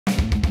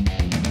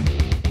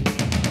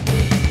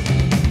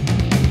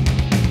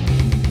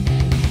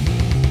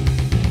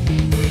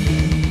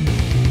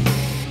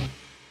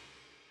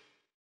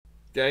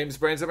Games,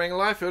 Brains, A Head-Banging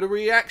Life. A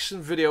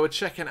reaction video. We're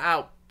checking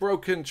out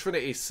Broken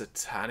Trinity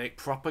Satanic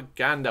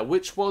Propaganda,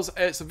 which was,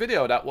 it's a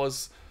video that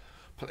was,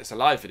 it's a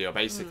live video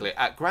basically,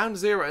 at Ground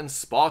Zero in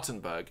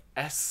Spartanburg,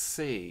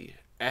 SC,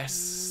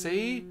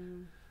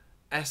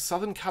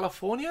 Southern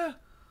California?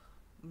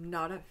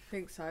 No, I don't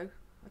think so.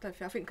 I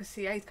think because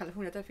CA is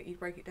California, I don't think you'd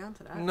break it down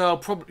to that. No,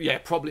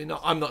 probably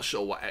not. I'm not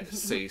sure what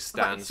SC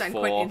stands for.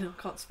 Quentin,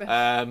 I can't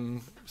spell.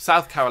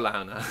 South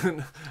Carolina.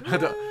 I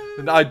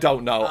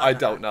don't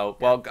know.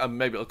 Well,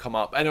 maybe it'll come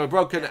up. Anyway,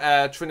 Broken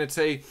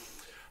Trinity,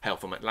 hail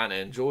from Atlanta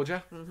in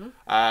Georgia.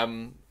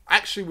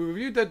 Actually, we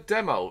reviewed their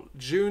demo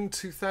June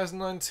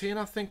 2019,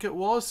 I think it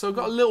was. So I've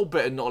got a little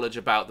bit of knowledge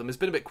about them. It's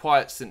been a bit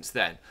quiet since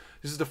then.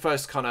 This is the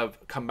first kind of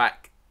come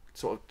back,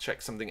 sort of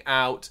check something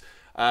out.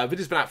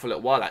 Video's been out for a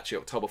little while, actually,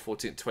 October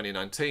 14th,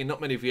 2019. Not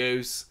many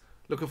views.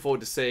 Looking forward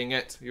to seeing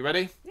it. You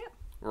ready? Yep.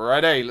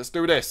 Ready. Let's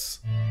do this.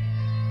 I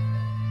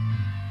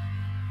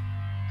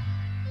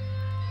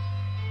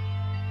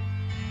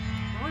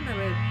know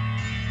where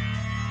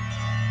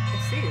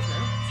SC is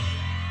now.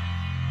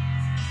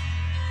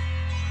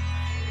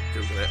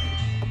 Google it.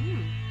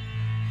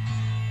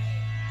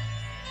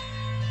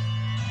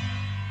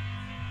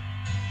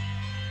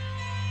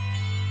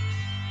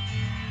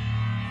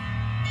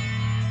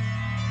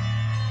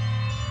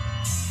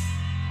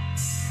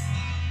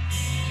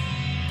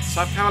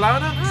 South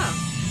Carolina? Ah,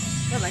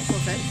 that makes more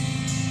sense.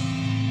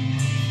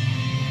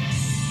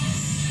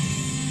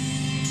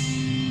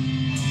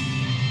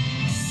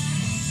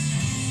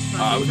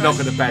 We're not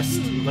got the best.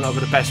 We're not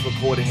got the best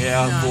recording here,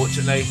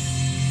 unfortunately.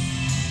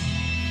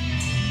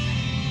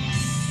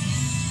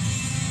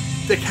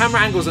 The camera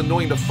angle's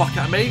annoying the fuck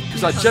out of me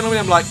because I generally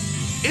am like,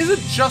 is it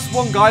just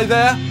one guy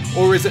there,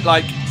 or is it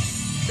like,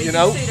 you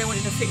know? See, they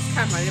wanted a fixed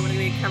camera. They wanted to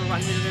get a camera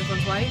right in the middle of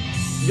everyone's way.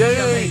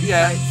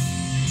 Yeah.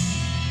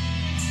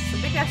 It's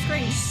a big ass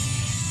screen.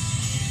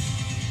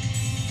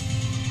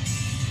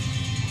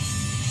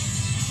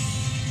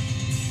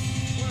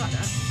 I like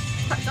that.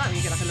 It's quite exciting when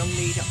you get like a long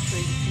lead up to the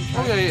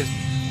intro. Oh yeah, it is.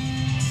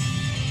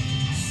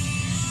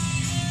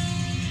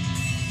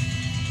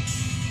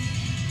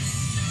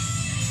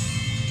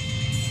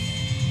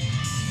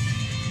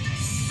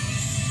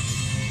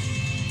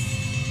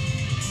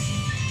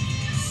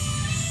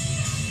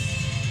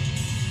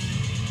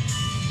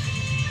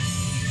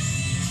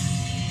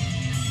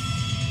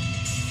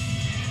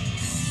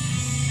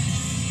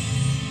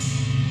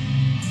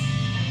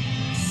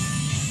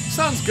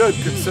 Sounds good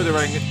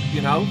considering,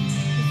 you know.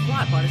 It's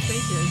right by the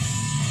speakers.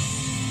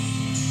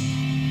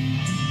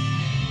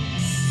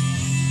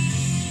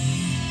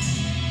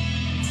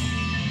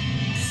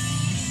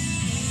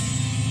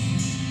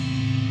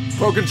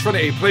 Broken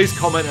Trinity, please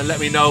comment and let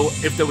me know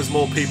if there was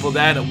more people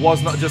there and it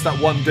was not just that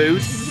one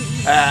dude,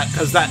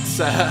 because that's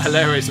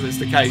hilarious if it's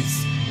the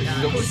case.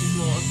 Yeah, of course it's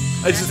more.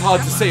 It's just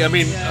hard to see. I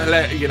mean,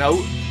 you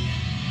know.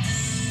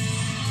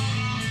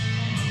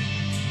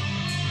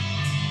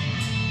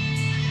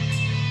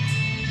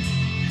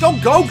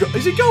 Don't go!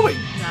 Is he going?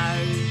 No.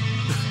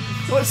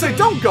 Let's say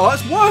don't go,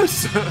 that's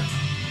worse!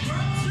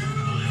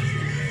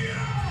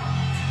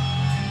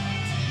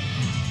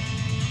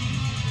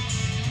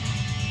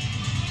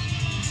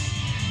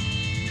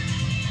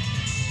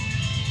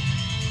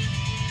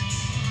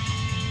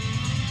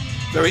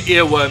 Very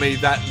earwormy,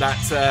 that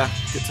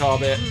guitar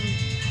bit.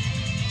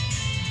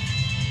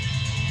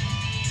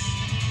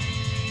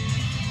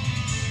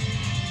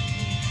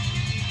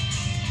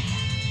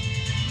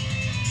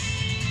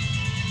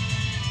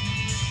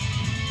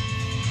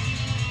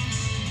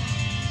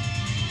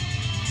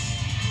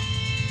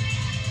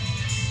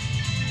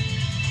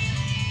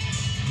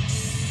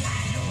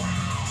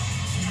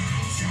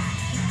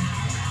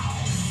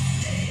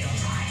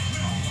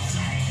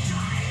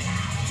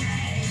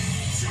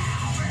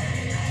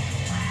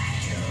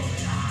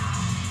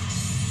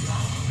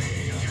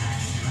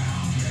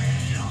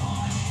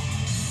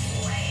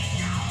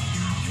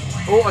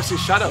 Oh, I see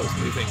shadows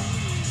moving.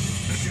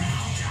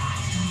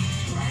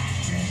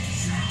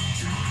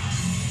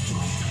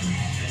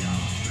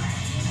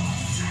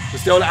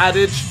 There's the old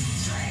adage,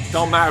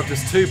 don't matter if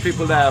there's two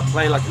people there,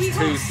 play like it's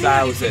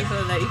 2,000. You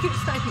keep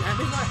saying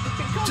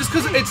that. Just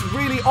because it's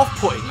really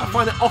off-putting. I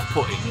find it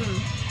off-putting.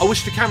 I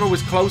wish the camera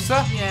was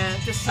closer. Yeah,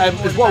 just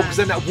as well, because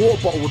then that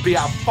water bottle would be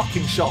out of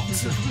fucking shot.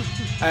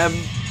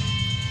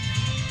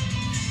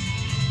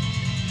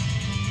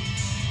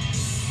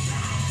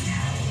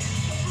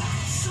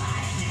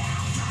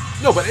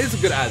 No, but it is a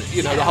good ad.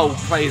 You know, the whole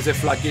play as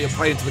if like you're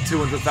playing to a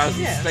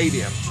 200,000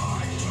 stadium.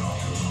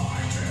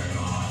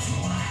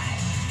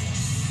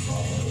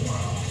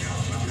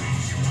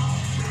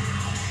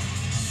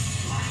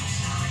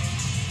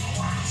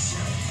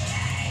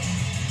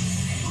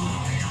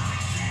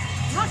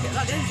 I like it,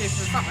 like the energy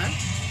for the front man.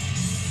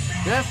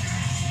 Yeah.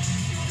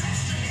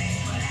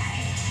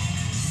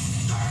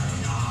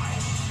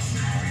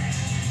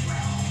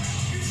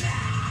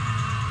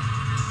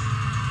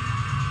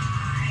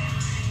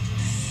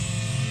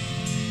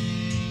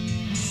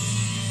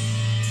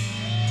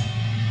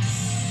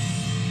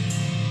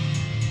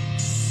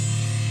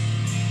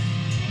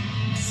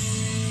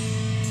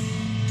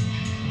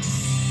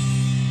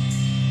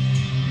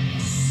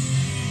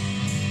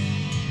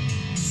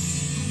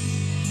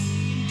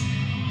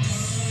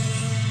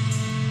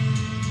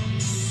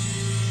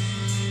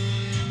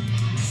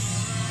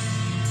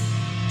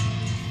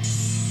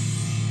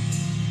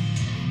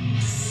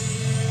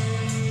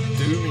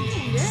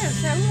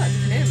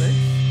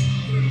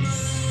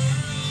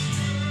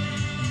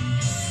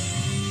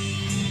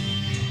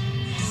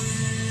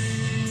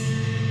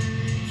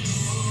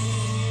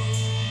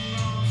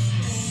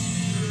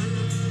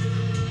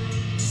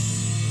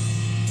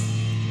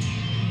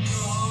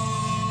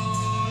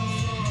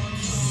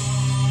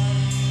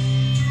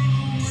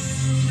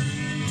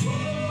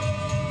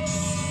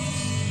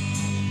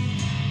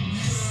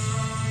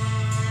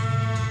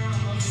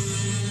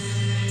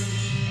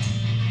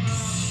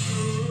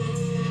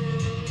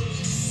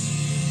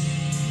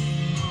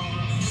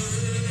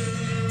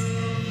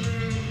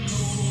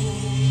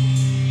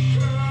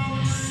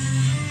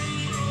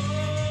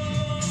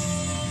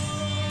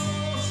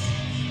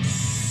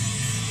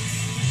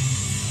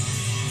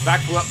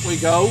 back up we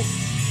go.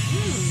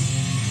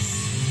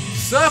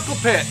 Circle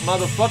pit,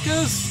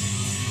 motherfuckers.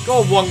 Go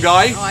on, one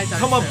guy. Oh,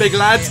 come on, big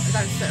lad. I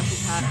don't circle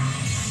pit.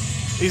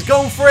 He's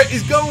going for it.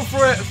 He's going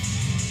for it.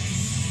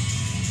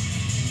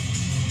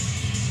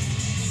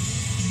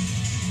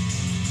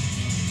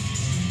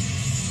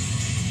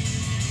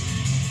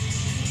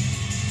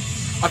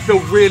 I feel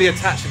really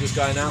attached to this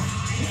guy now.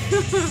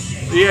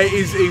 Yeah,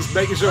 he's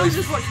making sure I'm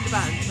just watching the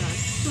band. So.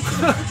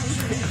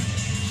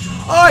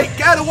 Oi,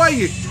 get away,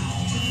 you!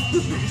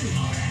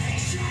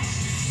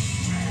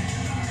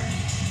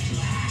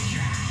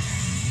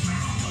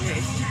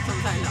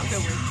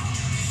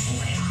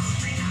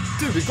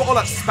 Dude, we've got all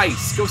that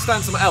space. Go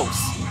stand somewhere else.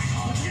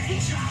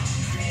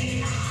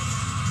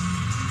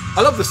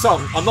 I love the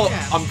song. I'm not.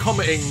 Yeah. I'm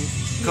commenting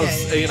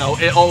because you know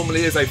it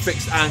only is a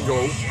fixed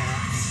angle.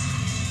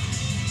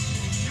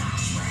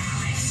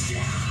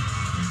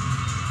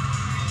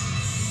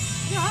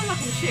 Yeah, I like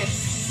the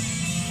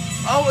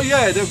shifts. Oh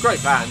yeah, they're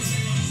great bands.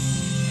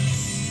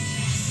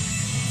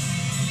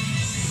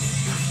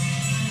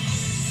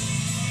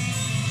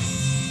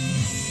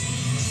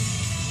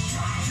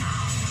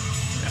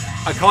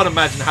 I can't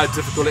imagine how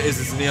difficult it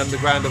is in the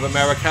underground of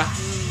America,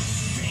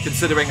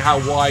 considering how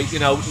wide, you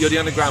know, you're the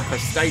underground per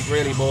state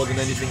really more than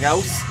anything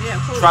else. Yeah,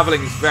 of course.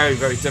 Traveling is very,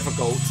 very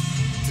difficult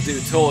to do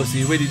tours, so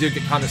you really do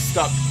get kind of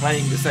stuck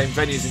playing the same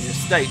venues in your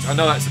state. I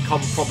know that's a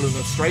common problem in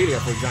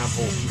Australia, for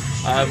example.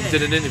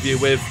 Did an interview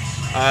with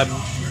a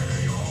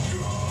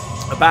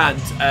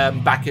band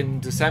back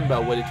in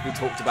December where we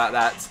talked about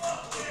that.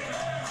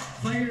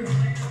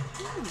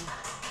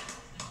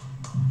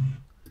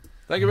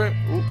 Thank you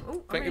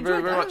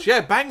very much.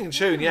 Yeah, banging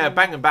tune. Yeah,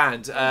 banging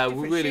band.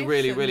 We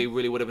really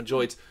would have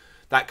enjoyed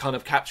that kind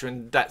of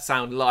capturing that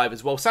sound live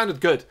as well.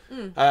 Sounded good,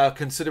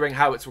 considering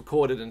how it's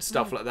recorded and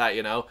stuff like that.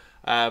 You know.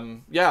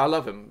 Yeah, I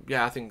love them.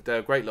 Yeah, I think they're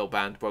a great little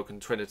band, Broken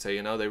Trinity.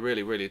 You know, they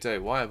really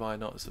do. Why have I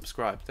not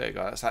subscribed? There you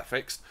go. That's that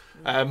fixed.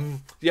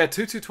 Yeah,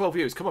 12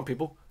 views. Come on,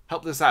 people,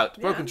 help this out.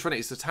 Yeah. Broken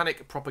Trinity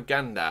Satanic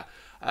Propaganda.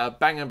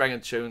 Banging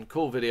tune.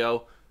 Cool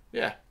video.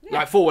 Yeah,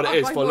 like for what it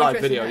is, for a live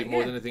video,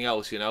 more than anything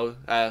else, you know.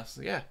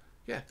 So yeah.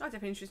 I'd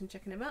have interest in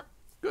checking them out.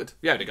 Good.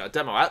 Yeah, we got a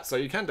demo out, so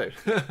you can do.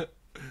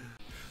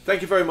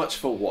 Thank you very much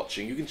for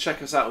watching. You can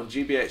check us out on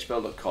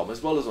GBHBL.com,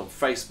 as well as on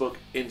Facebook,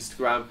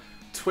 Instagram,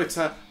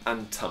 Twitter,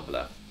 and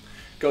Tumblr.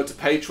 Go to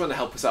Patreon to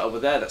help us out over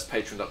there. That's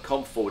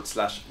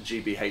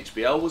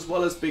patreon.com/GBHBL, as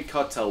well as Big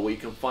Cartel, where you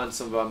can find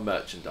some of our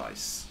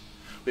merchandise.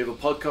 We have a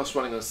podcast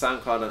running on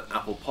SoundCloud and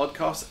Apple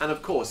Podcasts, and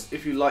of course,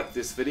 if you like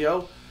this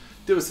video,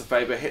 do us a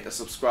favour, hit the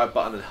subscribe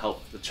button and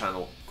help the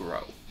channel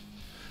grow.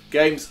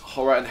 Games,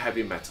 horror and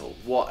heavy metal,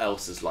 what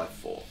else is life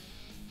for?